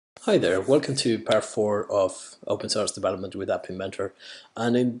Hi there, welcome to part 4 of Open Source Development with App Inventor.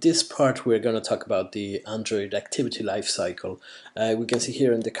 And in this part we're going to talk about the Android Activity Lifecycle. We can see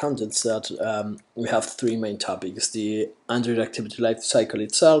here in the contents that we have three main topics: the Android Activity Lifecycle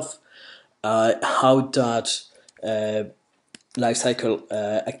itself, how that lifecycle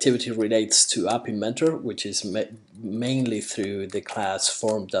activity relates to App Inventor, which is mainly through the class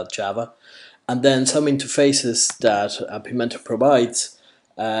form.java, and then some interfaces that App Inventor provides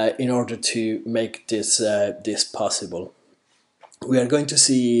in order to make this possible. We are going to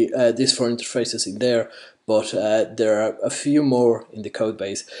see these four interfaces in there, but there are a few more in the code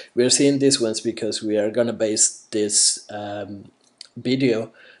base. We are seeing these ones because we are going to base this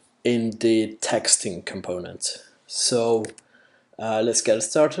video in the texting component. So let's get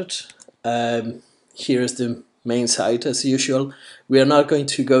started. Here's the main site as usual. We are not going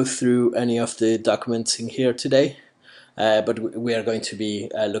to go through any of the documents in here today, but we are going to be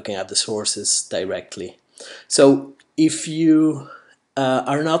looking at the sources directly. So if you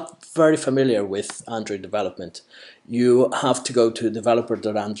are not very familiar with Android development, you have to go to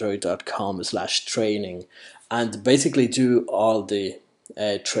developer.android.com/training and basically do all the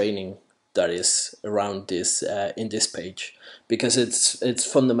training that is around this in this page, because it's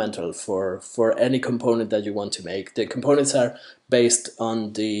fundamental for any component that you want to make. The components are based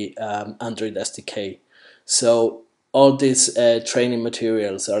on the Android SDK, so all these training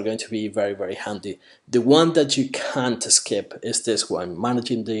materials are going to be very handy. The one that you can't skip is this one,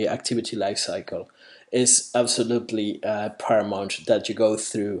 managing the activity lifecycle. Is absolutely paramount that you go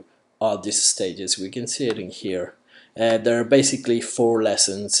through all these stages. We can see it in here. There are basically 4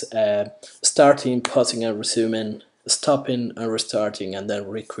 lessons: starting, pausing and resuming, stopping and restarting, and then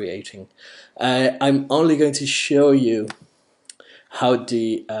recreating. I'm only going to show you how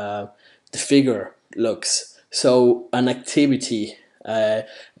the figure looks. So an activity,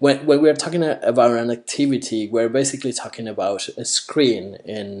 when we're talking about an activity, we're basically talking about a screen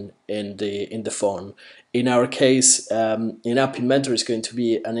in the phone. In our case, in App Inventor is going to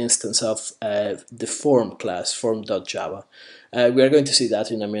be an instance of the form class, form.java. We are going to see that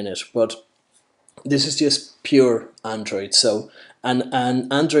in a minute, but this is just pure Android. So an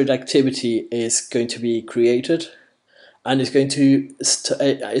Android activity is going to be created, and it's going to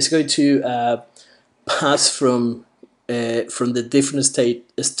pass from the different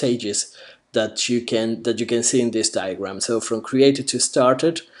stages that you can see in this diagram. So from created to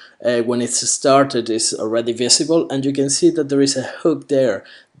started, when it's started is already visible, and you can see that there is a hook there,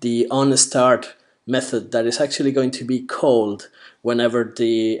 the onStart method, that is actually going to be called whenever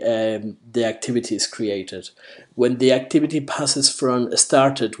the activity is created. When the activity passes from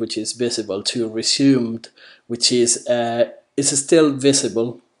started, which is visible, to resumed, which is still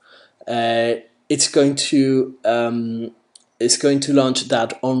visible, it's going to launch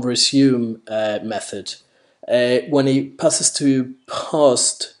that onResume method. When it passes to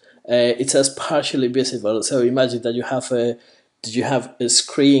paused, it says partially visible. So imagine that you have a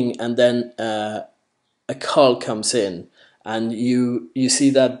screen, and then a call comes in, and you see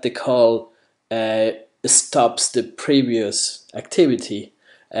that the call stops the previous activity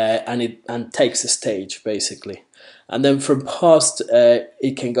and takes a stage basically. And then from paused,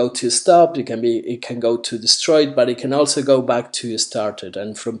 it can go to stop, it can go to destroyed, but it can also go back to started.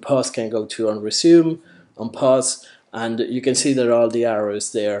 And from paused can go to on resume, on pause, and you can see that all the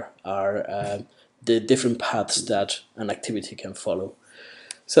arrows there are the different paths that an activity can follow.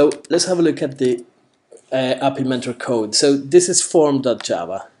 So let's have a look at the App Inventor code. So this is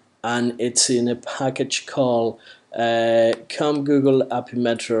form.java, and it's in a package called com Google App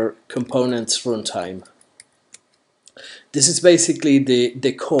Inventor components runtime. This is basically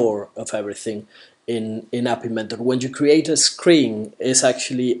the core of everything in App Inventor. When you create a screen, it's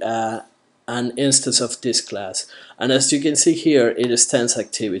actually an instance of this class. And as you can see here, it extends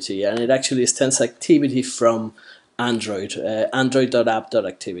activity, and it actually extends activity from Android,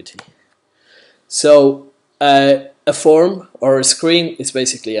 android.app.activity. So a form or a screen is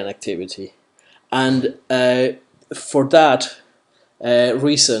basically an activity. And for that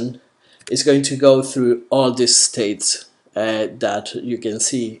reason, it's going to go through all these states that you can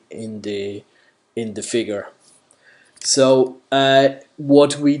see in the figure. So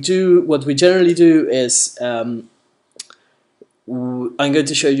what we generally do is I'm going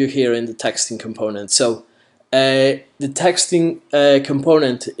to show you here in the texting component. So the texting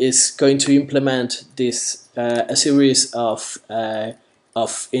component is going to implement this a series of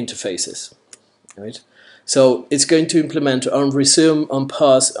interfaces, right? So it's going to implement on resume, on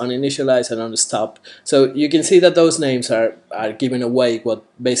pause, on initialize, and on stop. So you can see that those names are giving away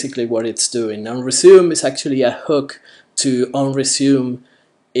basically what it's doing. On resume is actually a hook to on resume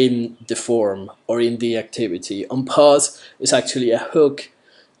in the form or in the activity. On pause is actually a hook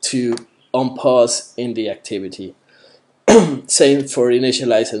to on pause in the activity. Same for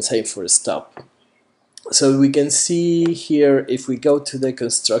initialize and same for stop. So we can see here, if we go to the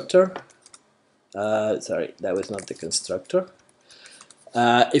constructor, sorry, that was not the constructor.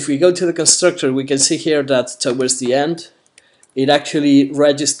 If we go to the constructor, we can see here that towards the end, it actually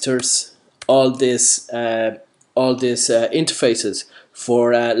registers all these interfaces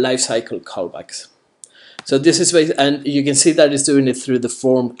for lifecycle callbacks. So this is and you can see that it's doing it through the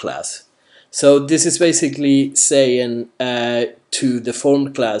form class. So this is basically saying to the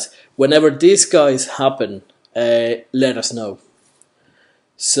form class, whenever these guys happen, let us know.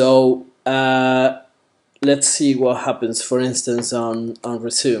 So let's see what happens, for instance, on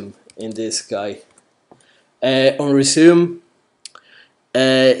resume in this guy. On resume,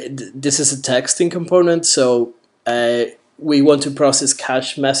 this is a texting component, so we want to process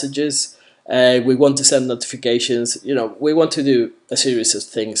cache messages. We want to send notifications. We want to do a series of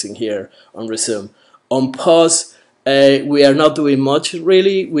things in here on resume. On pause, we are not doing much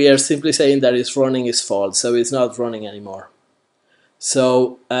really. We are simply saying that it's running is false, so it's not running anymore.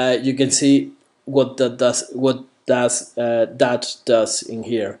 So you can see what that does. That does in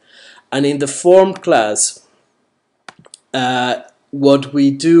here, and in the form class, what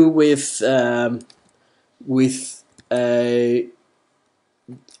we do with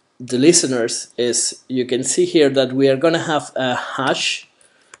the listeners is, you can see here that we are going to have a hash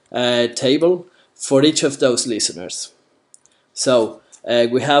table for each of those listeners. So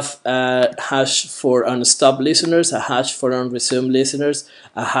we have a hash for unstop listeners, a hash for unresume listeners,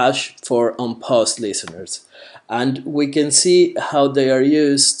 a hash for unpaused listeners, and we can see how they are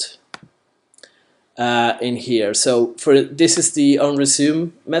used in here. So this is the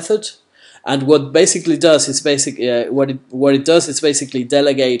onResume method, and what basically does is what it does is basically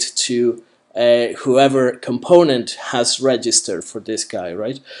delegate to whoever component has registered for this guy,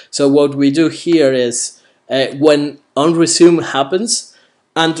 right? So what we do here is when onResume happens,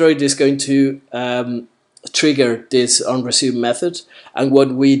 Android is going to trigger this onResume method, and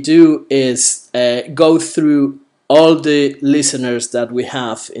what we do is go through all the listeners that we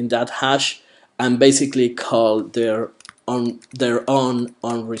have in that hash and basically call their own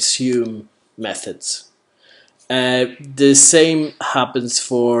onResume methods. The same happens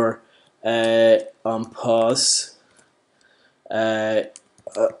for onPause. Let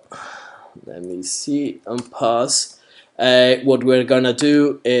me see, onPause. What we're gonna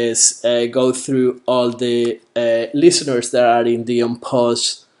do is go through all the listeners that are in the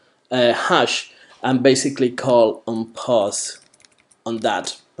onPause hash and basically call onPause on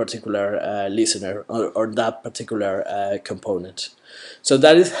that particular listener or that particular component. So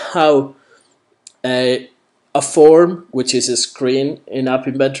that is how a form, which is a screen in App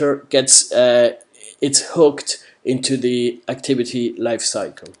Inventor, gets it's hooked into the activity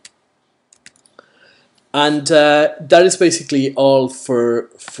lifecycle. And that is basically all for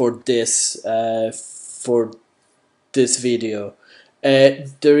this video. I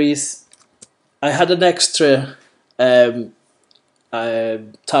had an extra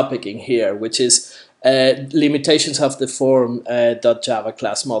topic in here, which is limitations of the form.java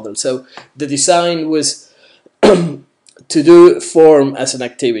class model. So the design was to do form as an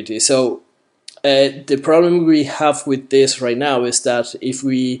activity. So the problem we have with this right now is that if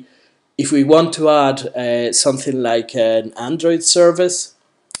we want to add something like an Android service,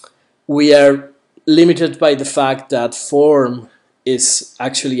 we are limited by the fact that form is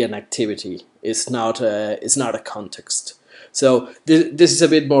actually an activity. It's not a context. So this is a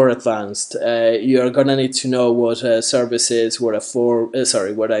bit more advanced. You are gonna need to know what a service is, what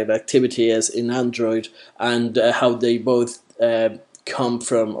an activity is in Android, and how they both come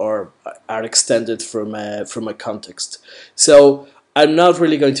from or are extended from a context. So I'm not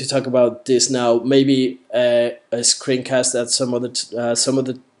really going to talk about this now. Maybe a screencast at some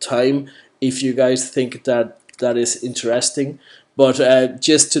other time if you guys think that is interesting. But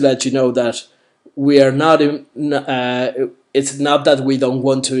just to let you know that we are not it's not that we don't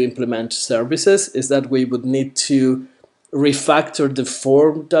want to implement services, it's that we would need to refactor the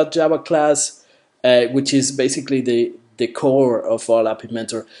form.java class, which is basically the core of all App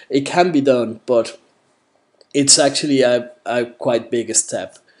Inventor. It can be done, but it's actually a quite big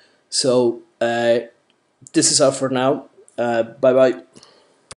step. So this is all for now. Bye bye.